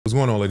What's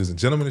going on, ladies and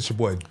gentlemen? It's your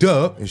boy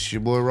Dub. It's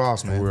your boy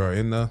Ross, man. We are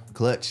in the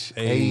clutch.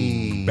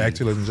 Hey. Back to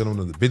you, ladies and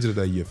gentlemen, of the video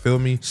today. You feel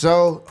me?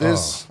 So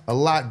there's a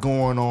lot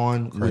going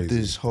on with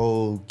this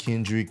whole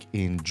Kendrick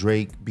and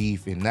Drake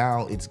beef, and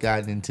now it's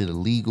gotten into the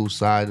legal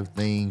side of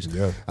things.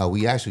 Yeah.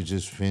 We actually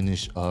just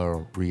finished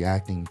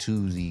reacting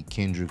to the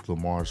Kendrick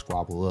Lamar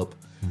Squabble Up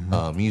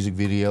music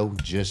video. We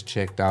just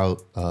checked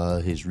out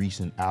his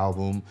recent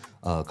album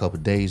a couple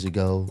days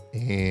ago,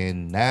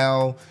 and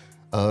now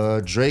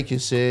Drake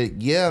has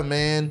said, yeah,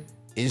 man,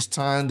 it's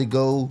time to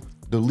go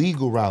the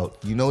legal route.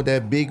 You know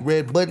that big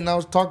red button I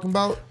was talking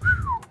about?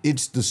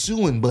 It's the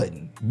suing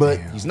button. But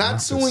he's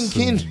not suing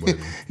Kendrick.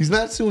 He's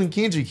not suing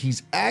Kendrick.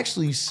 He's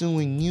actually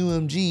suing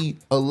UMG,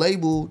 a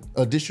label,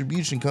 a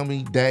distribution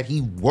company that he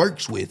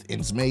works with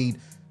and's made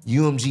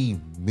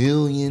UMG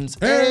millions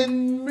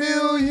and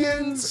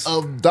millions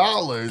of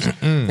dollars.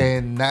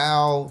 And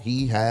now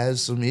he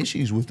has some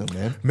issues with them,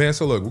 man. Man,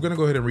 so look, we're going to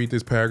go ahead and read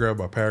this paragraph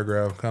by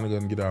paragraph, kind of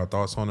going to get our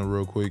thoughts on it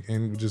real quick,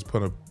 and just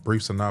put a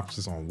brief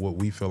synopsis on what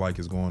we feel like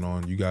is going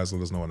on. You guys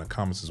let us know in the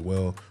comments as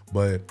well.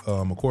 But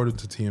according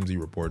to TMZ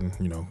reporting,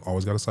 you know,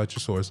 always got to cite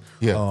your source.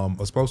 Yeah.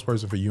 A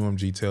spokesperson for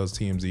UMG tells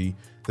TMZ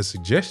the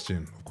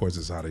suggestion, of course,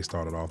 is how they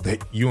started off, that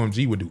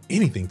UMG would do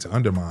anything to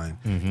undermine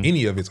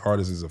any of its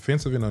artists is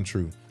offensive and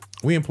untrue.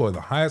 We employ the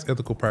highest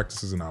ethical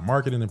practices in our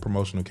marketing and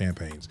promotional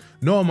campaigns.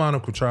 No amount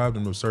of contrived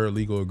and absurd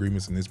legal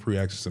agreements in this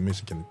pre-action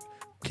submission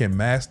can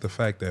mask the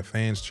fact that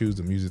fans choose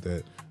the music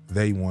that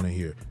they want to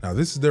hear. Now,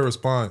 this is their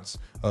response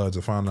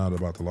to find out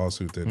about the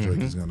lawsuit that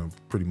Drake is going to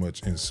pretty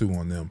much ensue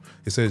on them.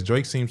 It says,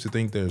 Drake seems to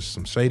think there's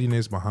some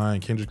shadiness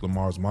behind Kendrick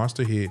Lamar's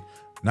monster hit,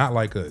 Not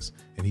Like Us,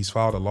 and he's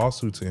filed a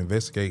lawsuit to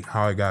investigate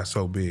how it got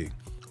so big.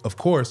 Of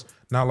course,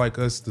 Not Like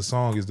Us, the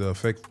song is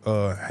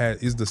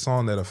the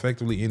song that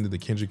effectively ended the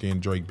Kendrick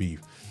and Drake beef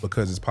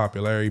because its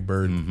popularity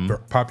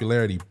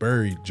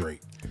buried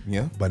Drake.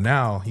 Yeah. But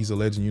now he's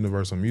alleging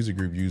Universal Music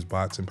Group used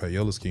bots and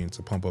payola schemes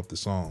to pump up the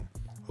song.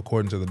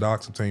 According to the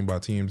docs obtained by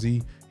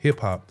TMZ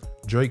Hip Hop,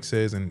 Drake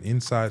says an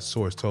inside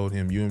source told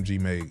him UMG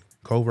made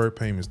covert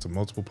payments to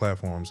multiple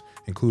platforms,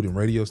 including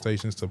radio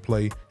stations, to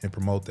play and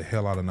promote the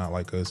hell out of Not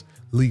Like Us.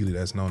 Legally,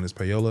 that's known as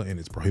payola, and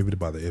it's prohibited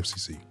by the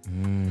FCC.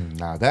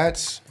 Now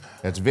that's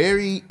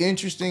very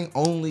interesting,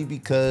 only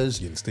because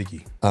getting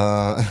sticky.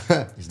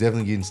 It's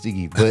definitely getting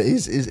sticky, but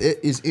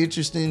it's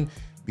interesting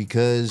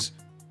because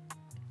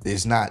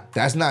that's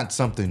not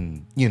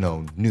something, you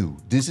know, new.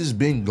 This has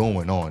been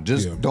going on.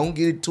 Just don't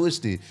get it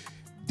twisted.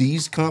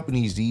 These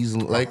companies, these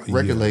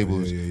record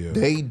labels,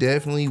 they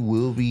definitely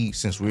will be,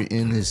 since we're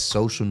in this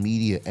social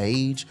media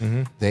age,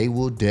 they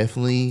will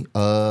definitely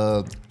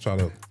they'll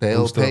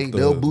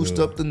boost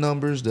up the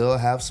numbers, they'll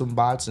have some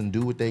bots and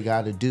do what they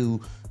got to do,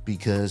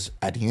 because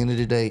at the end of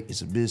the day, it's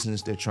a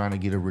business. They're trying to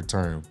get a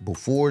return.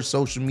 Before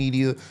social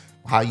media,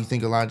 how you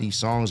think a lot of these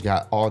songs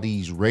got all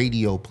these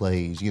radio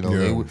plays, you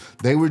know,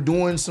 they were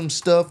doing some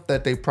stuff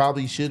that they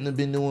probably shouldn't have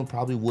been doing,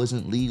 probably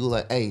wasn't legal.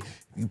 Like, hey,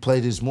 you play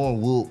this more,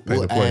 we'll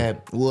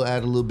add a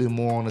little bit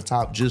more on the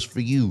top just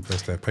for you.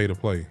 That's that pay to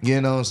play.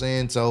 You know what I'm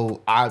saying?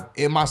 So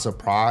am I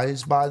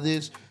surprised by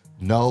this?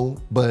 No,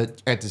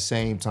 but at the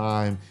same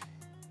time,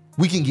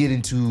 we can get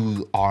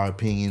into our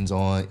opinions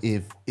on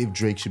if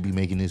Drake should be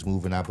making this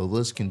move or not, but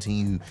let's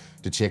continue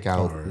to check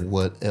out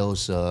what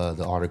else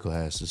the article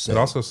has to say. It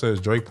also says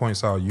Drake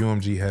points out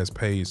UMG has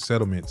paid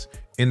settlements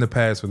in the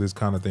past for this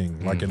kind of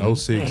thing. Like in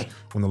 06,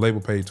 when the label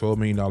paid $12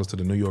 million to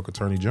the New York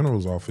Attorney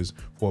General's office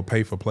for a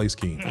pay-for-play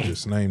scheme,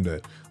 just named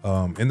that.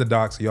 In the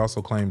docs, he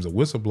also claims a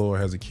whistleblower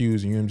has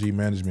accused UMG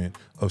management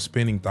of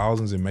spending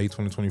thousands in May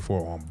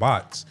 2024 on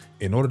bots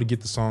in order to get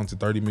the song to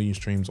 30 million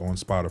streams on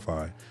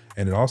Spotify.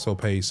 And it also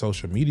pays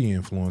social media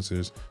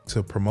influencers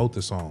to promote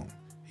the song.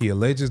 He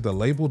alleges the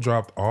label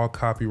dropped all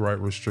copyright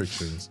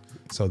restrictions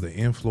so the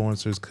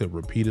influencers could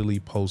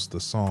repeatedly post the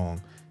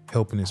song,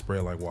 helping it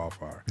spread like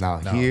wildfire. Now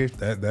here,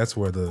 that's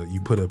where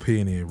you put a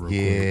pin in real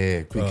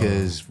quick. Yeah,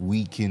 because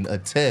we can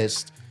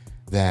attest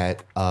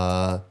that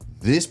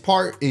this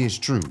part is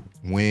true.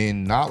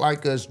 When Not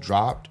Like Us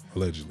dropped,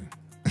 allegedly,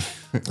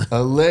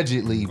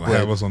 but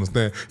have us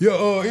understand.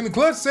 Yo,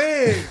 InTheClutch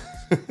said.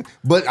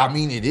 But I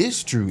mean, it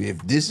is true.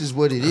 If this is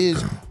what it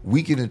is,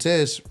 we can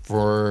attest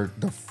for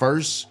the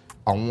first,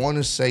 I want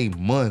to say,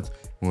 month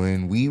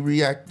when we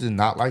reacted to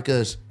Not Like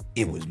Us,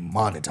 it was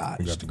monetized.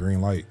 We got the green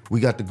light.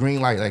 We got the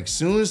green light. Like,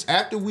 soon as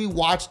after we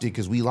watched it,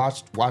 because we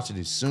watched it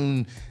as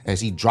soon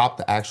as he dropped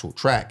the actual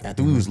track.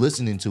 After we was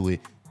listening to it,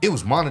 it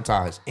was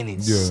monetized, and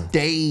it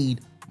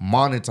stayed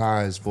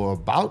monetized for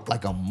about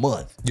like a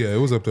month. Yeah, it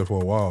was up there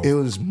for a while. It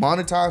was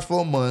monetized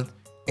for a month,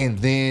 and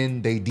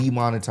then they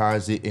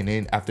demonetized it, and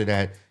then after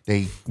that,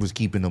 they was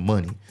keeping the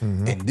money.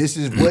 And this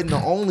wasn't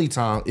the only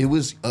time. It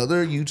was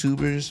other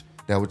YouTubers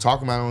that were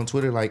talking about it on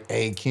Twitter, like,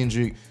 hey,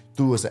 Kendrick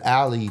threw us an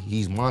alley,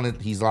 he's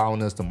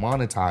allowing us to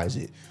monetize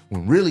it.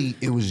 When really,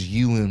 it was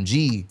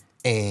UMG.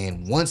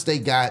 And once they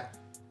got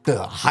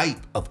the hype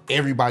of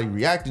everybody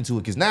reacting to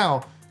it, because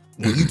now,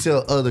 when you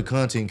tell other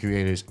content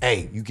creators,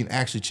 hey, you can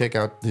actually check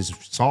out this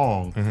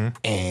song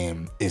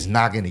and it's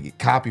not going to get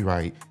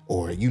copyright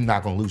or you're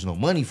not going to lose no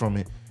money from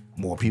it,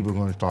 more people are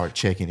going to start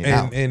checking it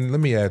out. And let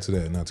me add to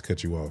that, not to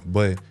cut you off,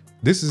 but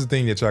this is the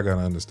thing that y'all got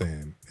to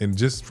understand. And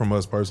just from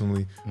us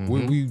personally,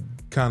 we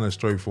kind of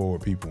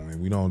straightforward people,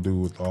 and we don't do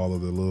with all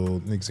of the little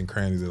nicks and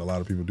crannies that a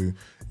lot of people do.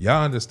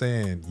 Y'all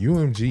understand,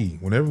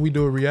 UMG, whenever we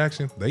do a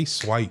reaction, they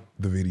swipe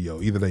the video.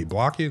 Either they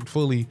block it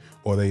fully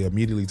or they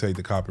immediately take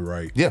the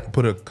copyright,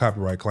 put a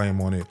copyright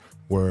claim on it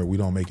where we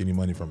don't make any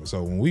money from it.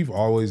 So when we've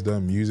always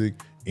done music,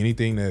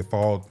 anything that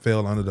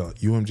fell under the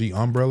UMG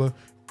umbrella,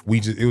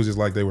 it was just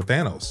like they were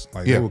Thanos.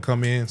 Like they would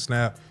come in,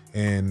 snap,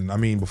 and I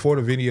mean, before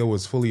the video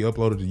was fully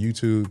uploaded to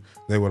YouTube,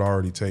 they would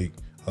already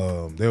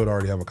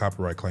have a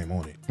copyright claim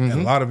on it. And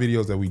a lot of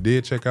videos that we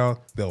did check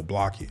out, they'll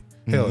block it.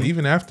 Hell,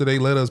 even after they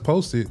let us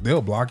post it,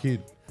 they'll block it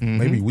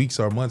maybe weeks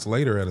or months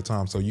later at a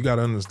time. So you got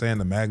to understand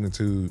the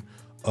magnitude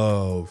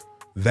of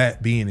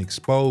that being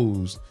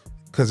exposed.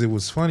 Because it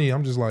was funny,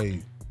 I'm just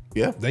like,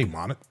 they let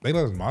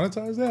us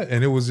monetize that,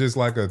 and it was just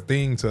like a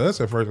thing to us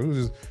at first. It was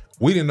just,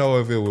 we didn't know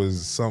if it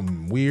was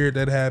something weird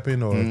that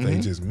happened or if they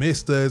just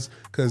missed us.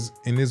 Because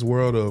in this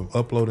world of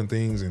uploading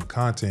things and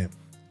content,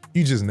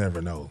 you just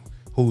never know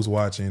who's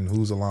watching,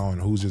 who's allowing,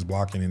 who's just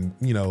blocking,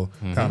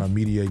 and kind of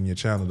mediating your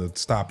channel to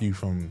stop you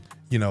from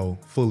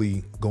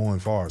fully going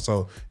far.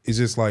 So it's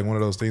just like one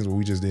of those things where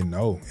we just didn't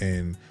know.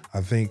 And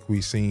I think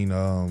we seen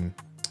a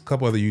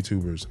couple other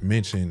YouTubers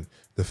mention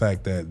the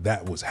fact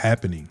that was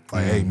happening.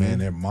 Like, hey man,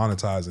 they're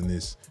monetizing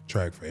this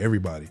track for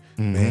everybody.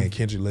 Man,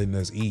 Kendrick letting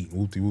us eat,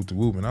 whoop de whoop de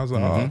whoop. And I was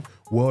like, oh,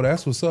 well,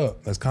 that's what's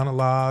up. That's kind of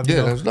live.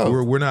 Yeah, that's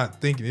dope. We're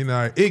not thinking in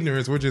our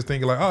ignorance. We're just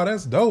thinking like, oh,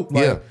 that's dope.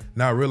 Like,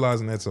 not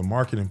realizing that's a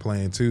marketing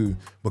plan too,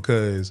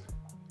 because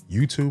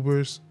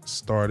YouTubers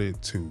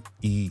started to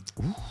eat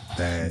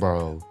that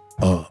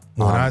up.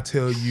 When I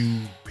tell you,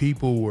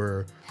 people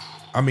were,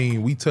 I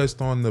mean, we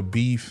touched on the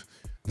beef,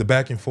 the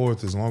back and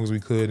forth as long as we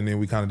could, and then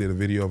we kind of did a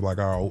video of like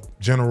our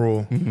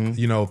general,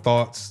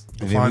 thoughts,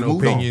 final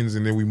opinions,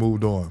 and then we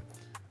moved on.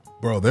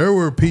 Bro, there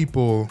were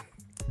people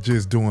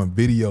just doing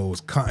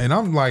videos, and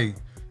I'm like,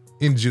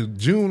 in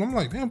June, I'm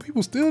like, damn,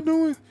 people still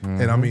doing?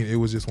 And I mean, it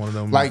was just one of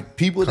them. Like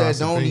people that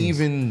don't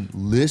even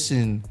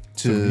listen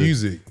to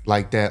music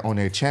like that on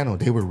their channel,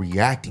 they were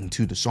reacting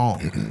to the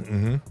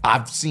song.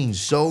 I've seen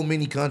so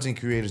many content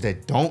creators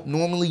that don't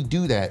normally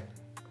do that,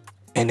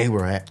 and they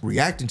were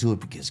reacting to it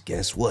because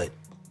guess what?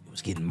 It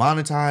was getting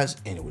monetized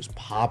and it was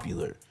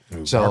popular.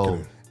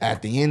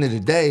 At the end of the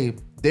day,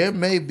 there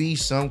may be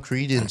some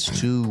credence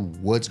to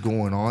what's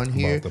going on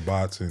here about the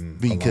bots and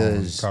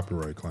because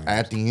copyright claims.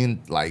 At the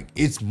end, like,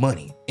 it's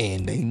money,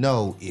 and they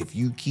know if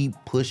you keep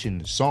pushing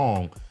the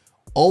song,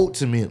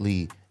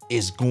 ultimately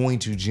it's going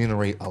to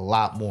generate a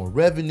lot more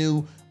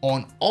revenue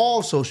on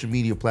all social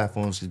media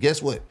platforms. Because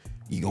guess what?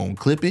 You're gonna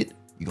clip it.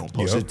 You're going to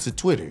post it to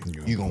Twitter.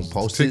 You're going to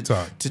post it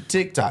to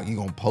TikTok. You're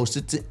going to post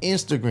it to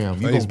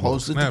Instagram. You're going to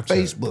post it to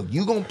Facebook.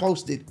 You're going to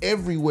post it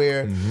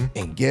everywhere.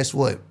 And guess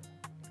what?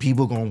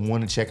 People going to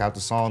want to check out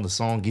the song. The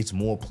song gets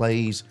more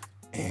plays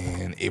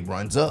and it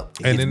runs up.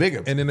 It gets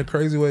bigger. And in the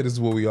crazy way, this is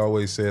what we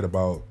always said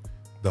about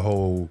the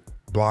whole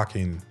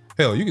blocking.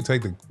 Hell, you can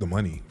take the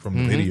money from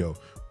the video.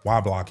 Why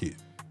block it?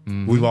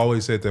 We've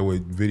always said that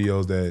with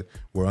videos that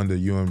were under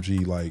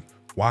UMG, like,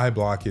 why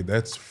block it?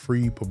 That's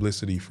free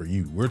publicity for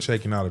you. We're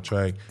checking out a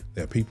track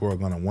that people are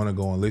gonna want to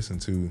go and listen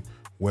to,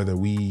 whether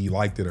we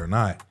liked it or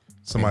not.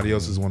 Somebody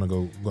else is gonna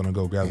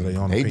go gather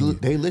their own opinion.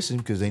 They listened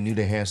because they knew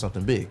they had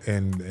something big.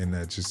 And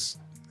that just,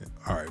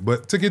 all right.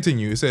 But to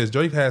continue, it says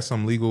Drake has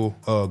some legal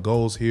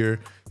goals here.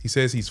 He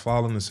says he's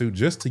filing the suit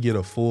just to get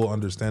a full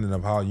understanding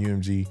of how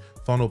UMG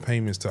funneled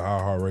payments to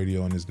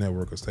iHeartRadio and his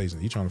network of stations.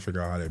 He's trying to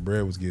figure out how that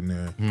bread was getting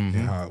there and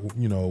how,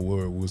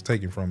 where it was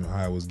taken from and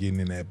how it was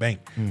getting in that bank.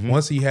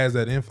 Once he has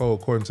that info,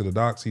 according to the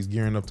docs, he's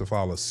gearing up to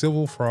file a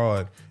civil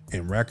fraud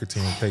and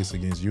racketeering case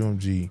against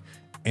UMG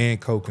and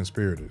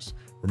co-conspirators.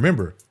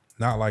 Remember,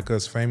 Not Like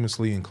Us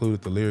famously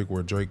included the lyric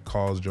where Kendrick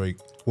calls Drake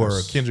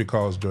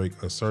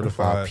a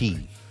certified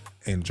P.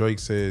 And Drake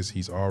says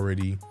he's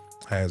already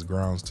has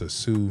grounds to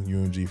sue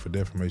UMG for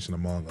defamation,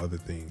 among other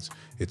things.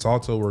 It's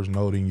also worth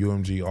noting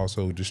UMG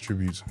also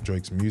distributes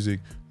Drake's music,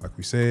 like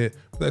we said,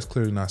 but that's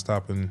clearly not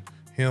stopping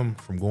him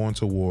from going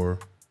to war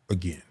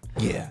again.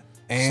 Yeah.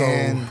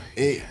 And so,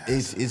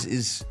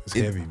 it's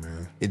heavy,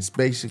 man. It's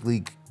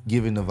basically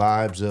giving the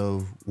vibes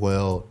of,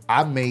 well,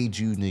 I made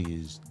you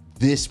niggas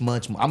this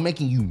much. I'm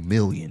making you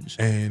millions.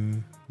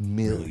 And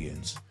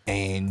millions.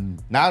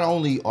 And not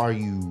only are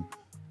you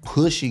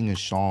pushing a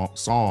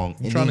song,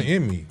 you're trying to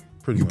end me.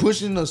 You're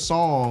pushing a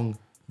song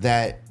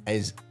that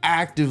is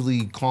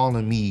actively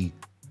calling me,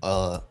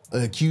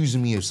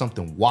 accusing me of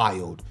something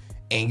wild,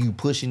 and you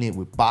pushing it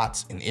with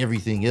bots and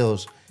everything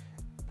else.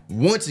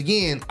 Once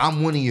again,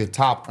 I'm one of your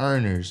top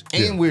earners,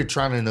 and we're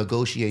trying to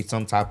negotiate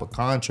some type of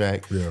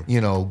contract,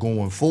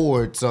 going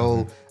forward.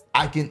 So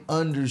I can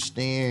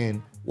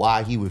understand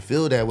why he would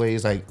feel that way.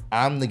 It's like,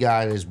 I'm the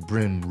guy that's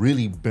bringing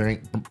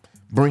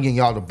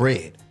y'all the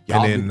bread.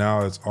 And then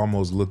now it's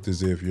almost looked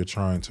as if you're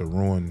trying to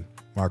ruin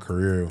my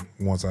career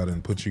once I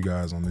didn't put you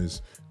guys on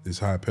this this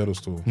high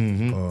pedestal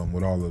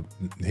with all the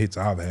hits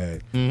I've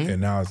had, and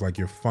now it's like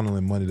you're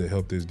funneling money to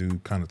help this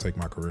dude kind of take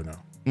my career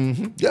now.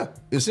 Yeah,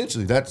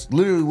 essentially, that's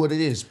literally what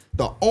it is.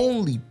 The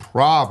only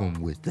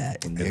problem with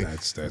that, and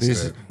that's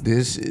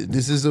this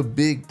is a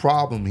big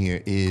problem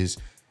here, is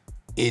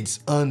it's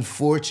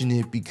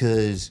unfortunate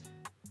because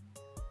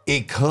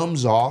it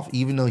comes off,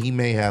 even though he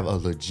may have a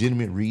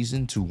legitimate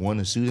reason to want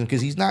to sue them, because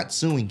he's not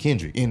suing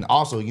Kendrick. And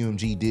also,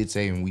 UMG did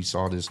say, and we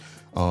saw this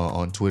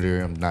on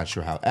Twitter, I'm not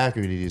sure how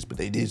accurate it is, but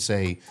they did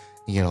say,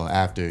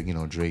 after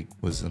Drake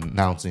was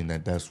announcing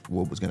that that's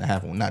what was going to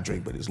happen, well, not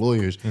Drake, but his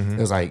lawyers, it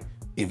was like,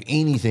 if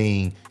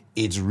anything,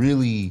 it's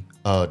really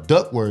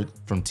Duckworth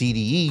from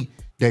TDE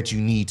that you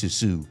need to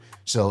sue.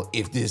 So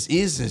if this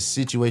is a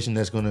situation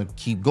that's going to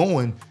keep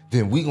going,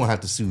 then we're going to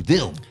have to sue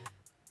them.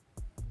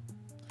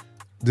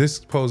 This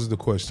poses the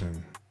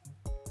question,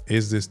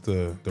 is this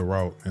the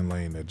route and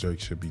lane that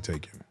Drake should be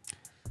taking?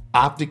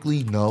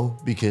 Optically, no,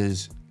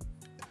 because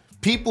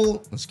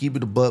people, let's keep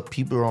it a buck,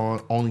 people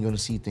are only going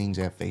to see things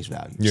at face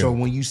value. Yeah. So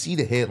when you see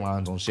the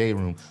headlines on Shade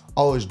Room,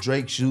 oh, it's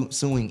Drake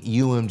suing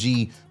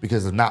UMG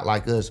because of Not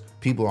Like Us,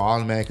 people are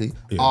automatically,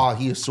 he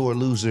a sore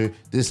loser,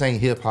 this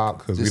ain't hip hop.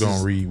 Because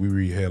we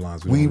read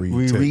headlines, we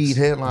read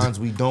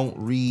headlines, we don't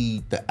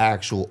read the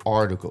actual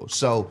article.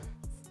 So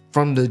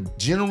from the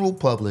general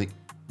public,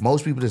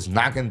 most people that's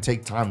not going to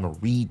take time to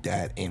read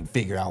that and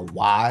figure out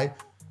why,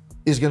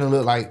 it's going to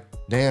look like,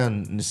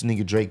 damn, this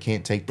nigga Drake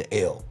can't take the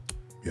L.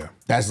 Yeah.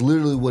 That's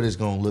literally what it's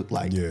going to look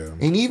like. Yeah.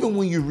 And even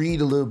when you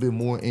read a little bit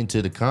more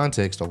into the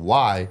context of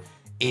why,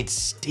 it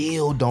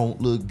still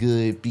don't look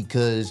good,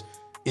 because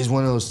it's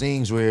one of those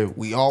things where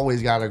we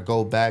always got to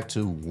go back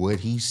to what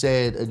he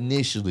said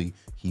initially.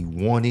 He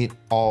wanted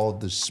all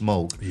the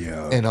smoke.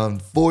 Yeah. And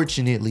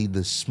unfortunately,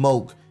 the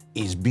smoke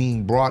is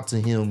being brought to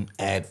him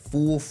at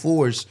full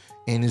force,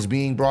 and is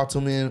being brought to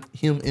him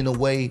in a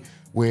way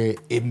where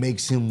it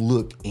makes him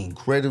look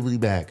incredibly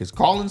bad. Because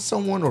calling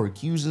someone or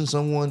accusing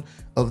someone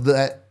of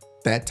that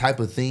type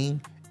of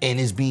thing, and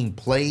is being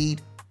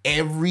played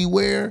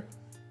everywhere,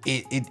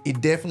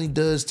 it definitely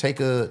does take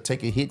a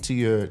hit to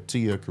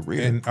your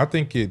career. And I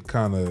think it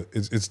kind of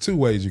it's two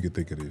ways you could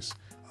think of this.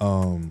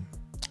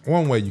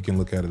 One way you can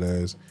look at it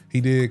as, he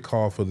did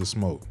call for the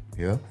smoke.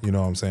 Yeah. You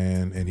know what I'm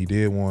saying? And he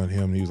did want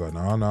him. He was like,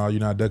 no, you're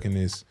not ducking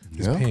this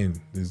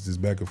pin, this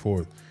back and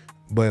forth.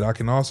 But I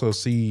can also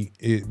see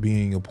it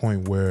being a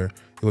point where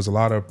it was a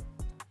lot of,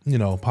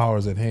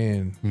 powers at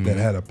hand that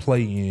had a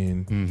play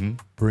in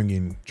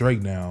bringing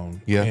Drake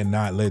down and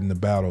not letting the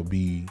battle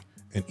be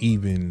an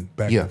even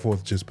back and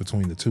forth just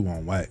between the two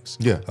on wax.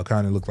 Yeah. It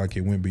kind of looked like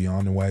it went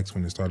beyond the wax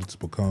when it started to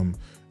become,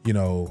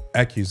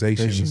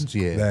 accusations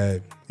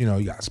that,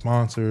 you got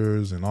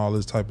sponsors and all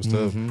this type of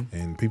stuff.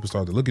 And people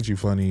start to look at you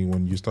funny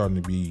when you're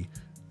starting to be,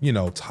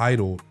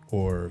 titled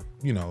or,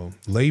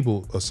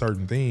 labeled a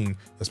certain thing,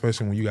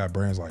 especially when you got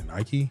brands like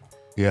Nike.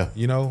 Yeah.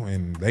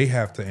 And they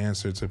have to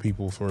answer to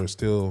people for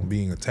still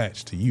being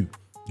attached to you.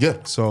 Yeah.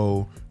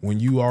 So when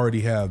you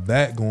already have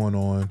that going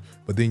on,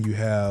 but then you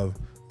have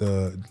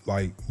the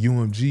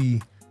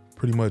UMG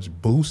pretty much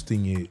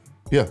boosting it.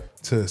 Yeah.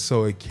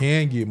 So it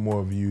can get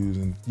more views,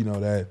 and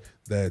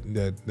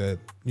that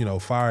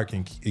fire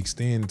can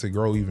extend to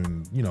grow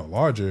even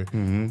larger.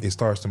 It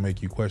starts to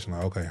make you question,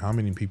 like, okay, how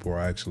many people are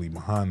actually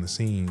behind the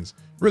scenes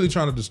really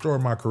trying to destroy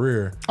my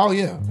career? Oh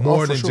yeah,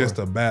 more than just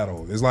a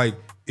battle. It's like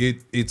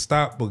it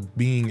stopped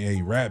being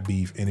a rap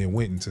beef and it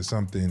went into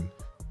something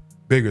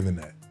bigger than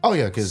that. Oh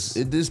yeah, because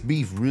this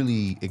beef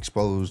really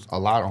exposed a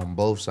lot on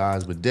both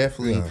sides, but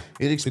definitely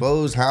it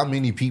exposed how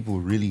many people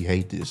really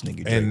hate this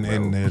nigga Drake,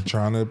 and they're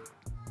trying to,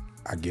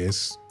 I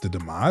guess, the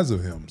demise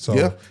of him.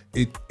 So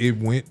it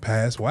went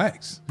past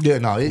wax. Yeah,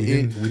 no, we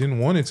didn't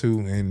want it to.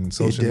 And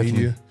social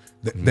media,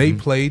 they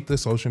played the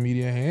social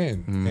media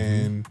hand,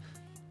 and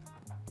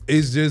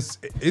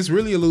it's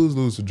really a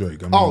lose-lose for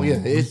Drake. I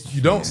mean,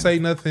 you don't say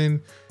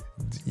nothing.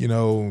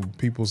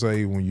 People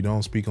say when you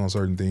don't speak on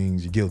certain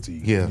things, you're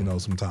guilty. Yeah.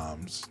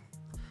 Sometimes,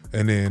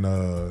 and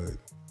then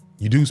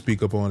you do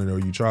speak up on it, or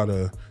you try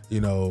to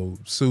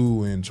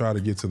sue and try to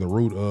get to the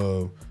root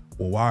of,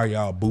 well, why are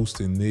y'all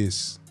boosting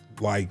this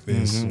like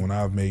this when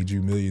I've made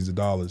you millions of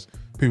dollars?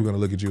 People are gonna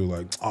look at you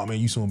like, oh man,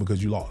 you suing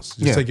because you lost.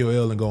 Just take your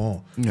L and go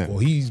on. Yeah. Well,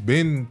 he's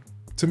been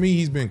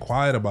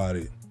quiet about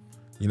it,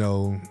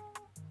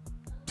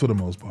 for the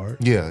most part.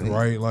 Yeah.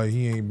 Right? Like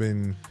he ain't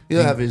been.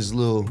 He'll have his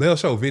little. They'll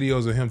show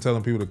videos of him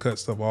telling people to cut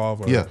stuff off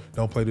or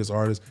don't play this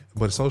artist.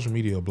 But social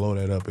media will blow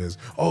that up as,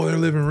 oh, they're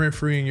living rent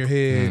free in your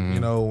head,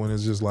 when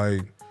it's just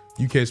like,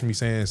 you catch me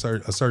saying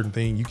a certain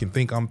thing, you can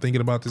think I'm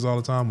thinking about this all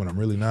the time when I'm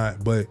really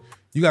not. But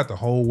you got the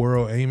whole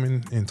world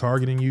aiming and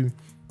targeting you,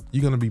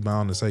 you're gonna be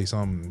bound to say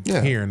something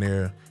here and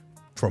there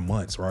for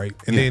months, right?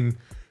 And then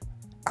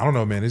I don't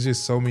know, man, it's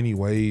just so many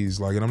ways.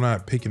 Like, and I'm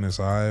not picking a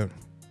side.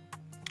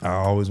 I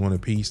always want a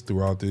peace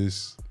throughout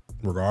this,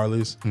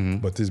 regardless.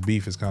 But this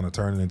beef is kind of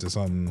turning into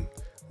something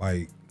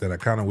like that I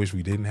kind of wish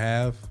we didn't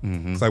have.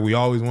 It's like we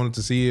always wanted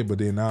to see it, but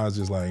then now it's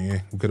just like,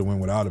 we could have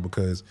went without it,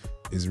 because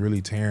it's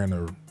really tearing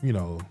a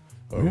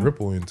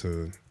ripple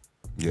into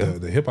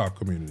the hip hop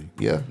community.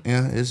 Yeah,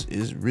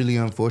 it's really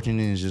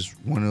unfortunate. It's just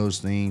one of those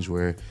things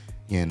where,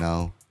 you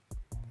know,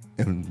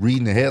 and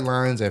reading the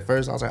headlines at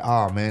first, I was like,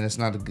 oh man, it's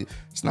not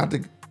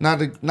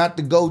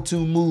the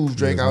go-to move,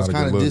 Drake. I was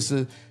kind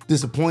of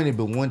disappointed,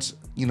 but once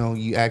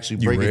you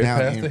actually break it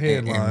down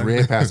and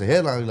read past the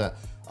headline, you're like,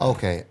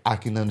 okay, I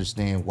can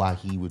understand why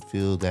he would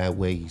feel that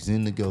way. He's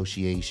in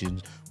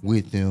negotiations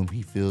with them.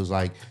 He feels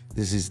like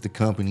this is the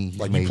company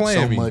he's made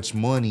so much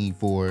money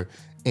for,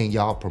 and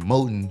y'all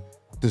promoting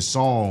the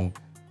song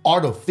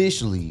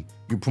artificially.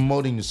 You're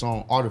promoting the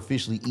song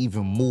artificially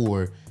even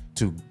more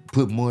to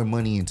put more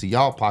money into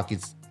y'all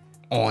pockets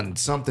on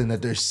something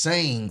that they're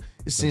saying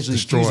essentially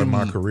destroying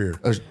my career.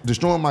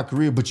 Destroying my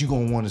career, but you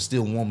gonna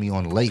want me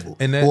on the label.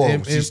 And that, or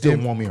you still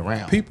want me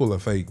around. People are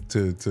fake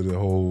to the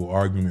whole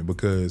argument,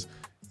 because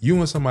you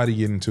and somebody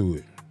get into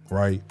it,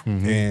 right?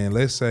 Mm-hmm. And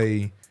let's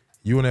say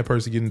you and that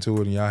person get into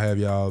it and y'all have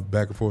y'all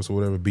back and forth or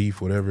whatever,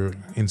 beef, whatever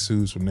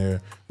ensues from there.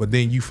 But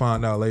then you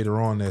find out later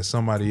on that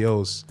somebody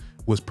else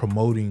was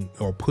promoting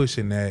or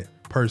pushing that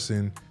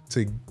person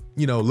to,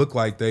 look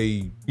like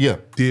they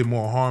did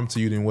more harm to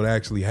you than what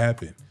actually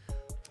happened,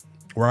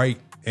 right?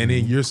 And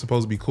then you're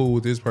supposed to be cool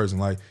with this person.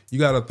 Like, you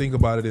got to think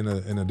about it in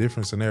a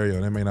different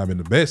scenario. That may not have been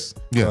the best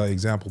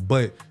example,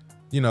 but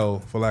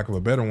for lack of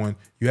a better one,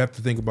 you have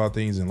to think about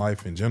things in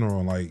life in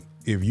general. Like,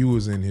 if you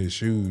was in his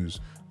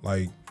shoes,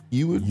 like,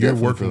 you're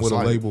working with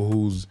a label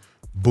who's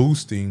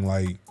boosting,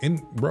 like,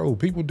 and bro,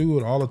 people do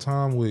it all the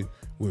time with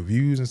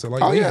views and stuff.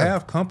 Like,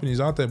 have companies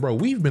out there, bro.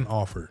 We've been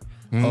offered.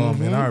 But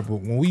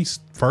when we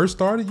first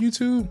started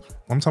YouTube,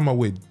 I'm talking about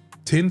with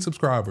 10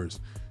 subscribers,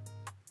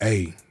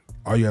 hey,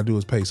 all you gotta do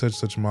is pay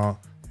such amount,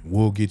 and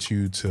we'll get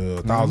you to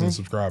 1,000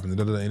 subscribers. And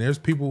there's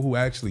people who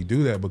actually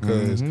do that,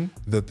 because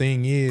the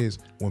thing is,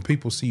 when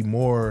people see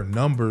more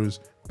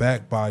numbers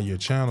backed by your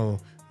channel,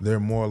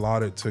 they're more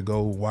allotted to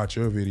go watch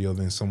your video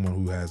than someone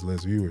who has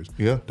less viewers.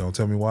 Yeah. Don't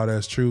tell me why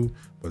that's true,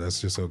 but that's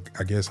just,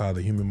 I guess, how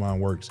the human mind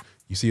works.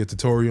 You see a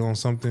tutorial on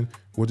something,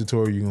 what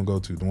tutorial you gonna go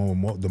to? The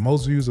one with the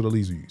most views or the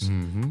least views?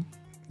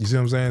 You see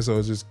what I'm saying? So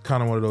it's just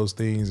kind of one of those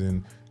things,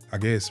 and I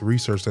guess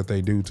research that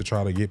they do to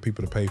try to get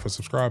people to pay for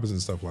subscribers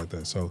and stuff like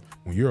that. So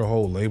when you're a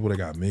whole label that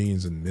got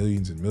millions and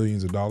millions and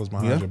millions of dollars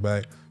behind your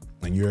back,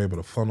 and you're able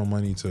to funnel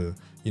money to,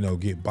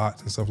 get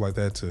bots and stuff like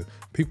that to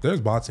people,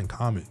 there's bots in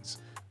comments.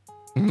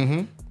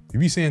 You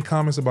be seeing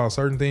comments about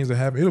certain things that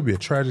happen. It'll be a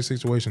tragic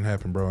situation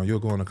happen, bro, and you'll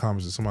go in the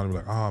comments and somebody will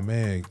be like, oh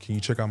man, can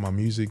you check out my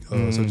music, such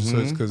and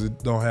such, because it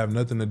don't have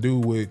nothing to do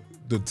with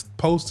the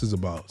post is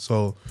about.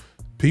 So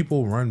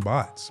people run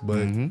bots,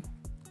 but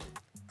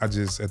I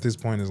just, at this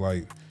point, it's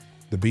like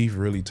the beef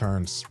really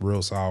turns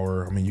real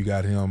sour. I mean, you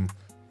got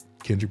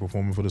Kendrick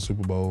performing for the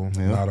Super Bowl,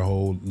 not a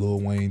whole Lil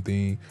Wayne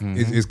thing.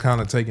 It's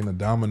kind of taking a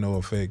domino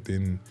effect,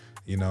 and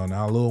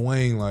now Lil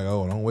Wayne like,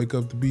 oh, don't wake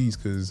up the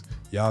beast because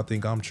y'all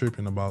think I'm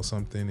tripping about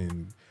something,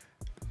 and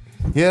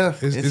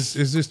it's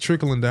just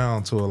trickling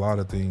down to a lot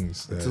of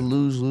things. It's a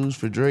lose-lose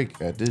for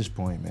Drake at this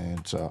point,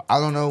 man. So I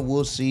don't know.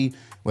 We'll see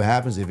what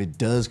happens if it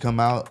does come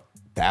out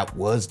that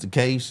was the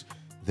case.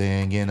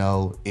 Then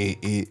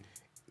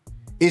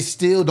it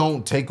still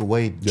don't take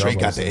away Drake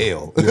got the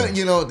L.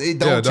 It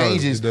don't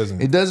change it.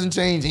 It doesn't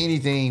change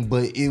anything,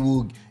 but it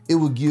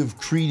will give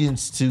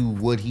credence to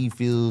what he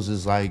feels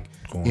is like,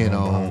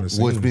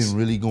 what's been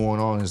really going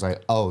on. Is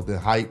like, oh, the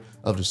hype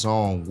of the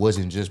song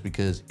wasn't just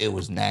because it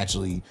was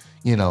naturally,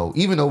 even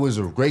though it was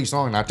a great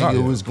song, and I think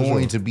it was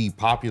going to be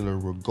popular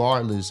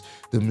regardless.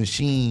 The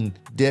machine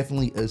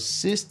definitely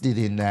assisted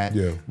in that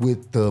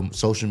with the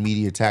social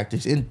media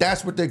tactics, and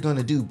that's what they're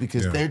gonna do,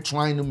 because they're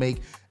trying to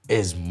make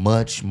as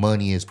much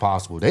money as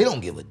possible. They don't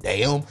give a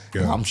damn.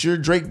 I'm sure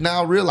Drake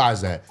now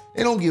realized that.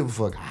 They don't give a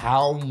fuck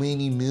how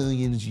many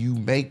millions you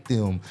make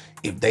them.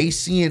 If they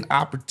see an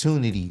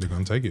opportunity, they're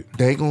gonna take it.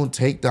 They're gonna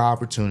take the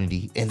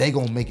opportunity, and they're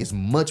gonna make as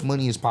much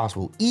money as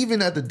possible,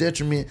 even at the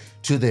detriment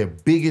to their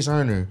biggest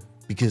earner,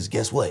 because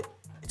guess what?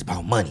 It's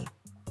about money.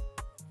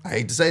 I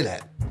hate to say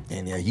that.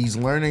 And he's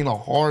learning a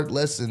hard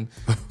lesson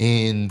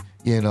in,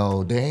 there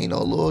ain't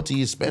no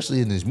loyalty,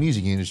 especially in this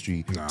music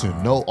industry,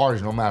 to no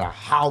artist, no matter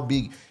how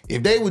big.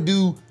 If they would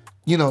do,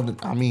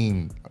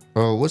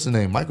 what's the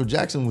name? Michael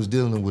Jackson was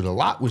dealing with a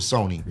lot with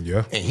Sony.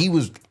 Yeah. And he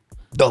was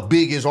the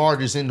biggest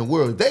artist in the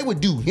world. If they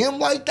would do him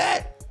like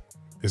that,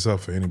 it's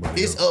up for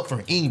anybody. It's up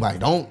for anybody.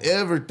 Don't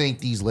ever think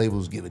these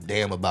labels give a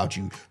damn about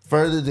you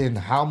further than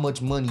how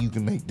much money you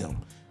can make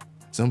them.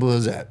 Simple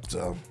as that.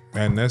 So.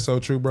 And that's so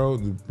true, bro.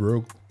 The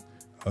real,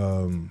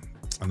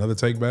 another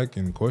take back,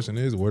 and the question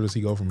is, where does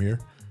he go from here?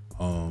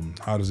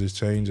 How does this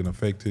change and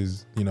affect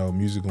his,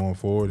 music going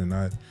forward? And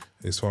not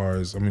as far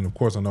as, of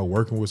course, I know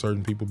working with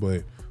certain people,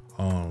 but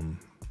I'm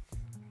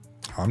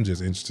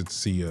just interested to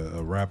see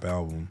a rap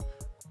album.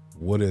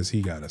 What does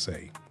he got to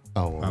say?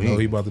 I know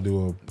he about to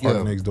do a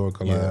Park Next Door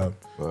collab.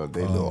 Yeah.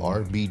 They little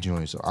R&B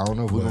joint, so I don't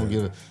know if we're gonna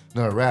get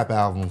another rap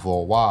album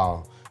for a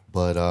while,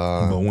 but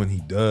when he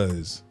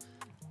does,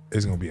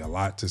 it's gonna be a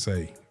lot to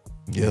say.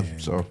 Yeah.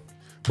 So,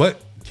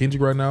 but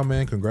Kendrick right now,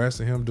 man, congrats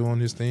to him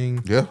doing his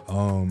thing. Yeah.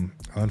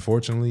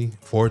 Unfortunately,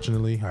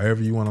 fortunately,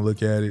 however you want to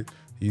look at it,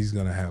 he's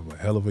gonna have a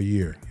hell of a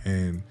year,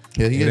 and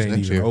yeah, he is ain't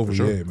next even year, over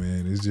sure. yet,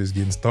 man. It's just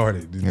getting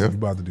started. You're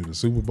about to do the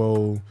Super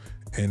Bowl,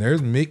 and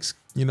there's mixed,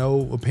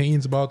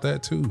 opinions about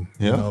that too.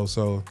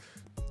 So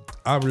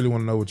I really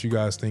want to know what you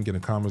guys think in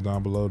the comments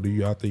down below. Do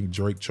y'all think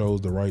Drake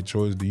chose the right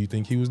choice? Do you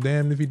think he was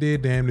damned if he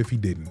did, damned if he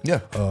didn't? Yeah.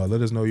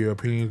 Let us know your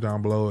opinions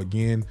down below.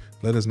 Again,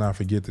 let us not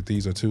forget that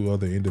these are 2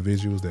 other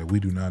individuals that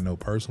we do not know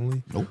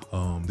personally.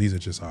 Nope. These are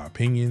just our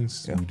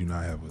opinions. Yeah. We do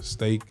not have a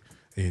stake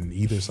in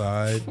either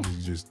side.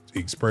 We're just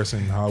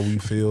expressing how we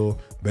feel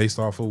based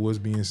off of what's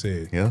being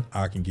said. Yeah.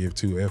 I can give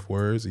 2 F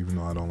words, even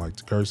though I don't like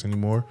to curse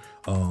anymore.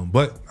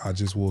 But I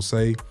just will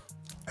say,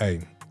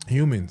 hey,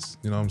 humans,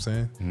 you know what I'm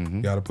saying?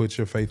 You got to put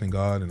your faith in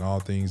God in all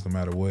things, no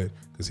matter what,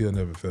 because he'll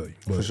never fail you.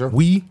 But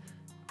we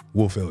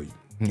will fail you.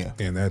 Yeah.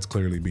 And that's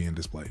clearly being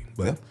displayed.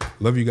 But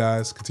love you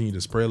guys. Continue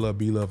to spread love,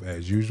 be love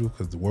as usual,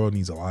 because the world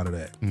needs a lot of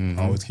that.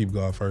 Always keep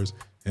God first.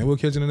 And we'll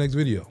catch you in the next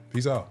video.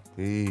 Peace out.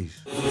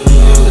 Peace. The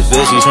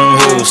bitch, he's from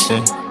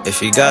Houston.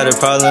 If you got a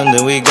problem,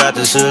 then we got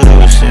the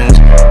solutions.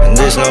 And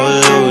there's no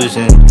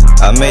illusion.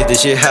 I made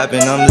this shit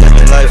happen, I'm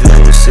living life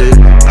lucid.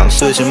 I'm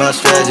switching my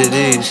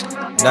strategies.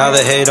 Now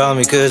they hate on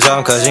me cause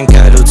I'm causing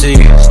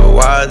casualties. So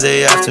why are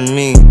they after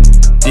me?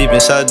 Deep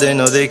inside they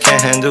know they can't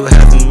handle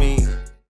half of me.